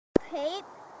tape.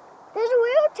 There's a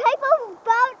real tape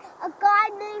about a guy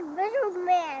named Lizard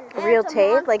Man. A real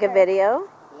tape, like a video?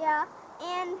 Yeah,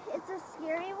 and it's a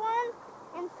scary one.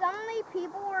 And suddenly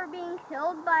people were being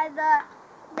killed by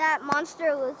that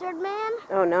monster Lizard Man.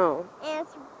 Oh no. And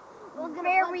it's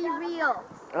very real.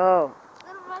 Oh.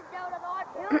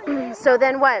 So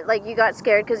then what? Like you got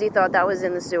scared because you thought that was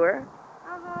in the sewer?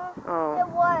 Uh-huh. Oh. It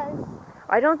was.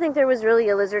 I don't think there was really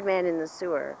a lizard man in the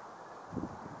sewer.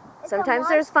 It's Sometimes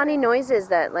there's funny noises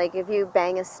that, like, if you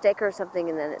bang a stick or something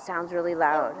and then it sounds really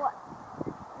loud.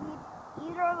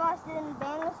 Either of us didn't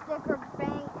bang a stick or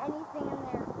bang anything in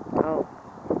there. Oh.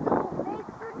 Don't make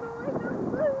the noise.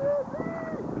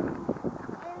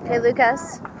 Okay,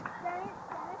 Lucas.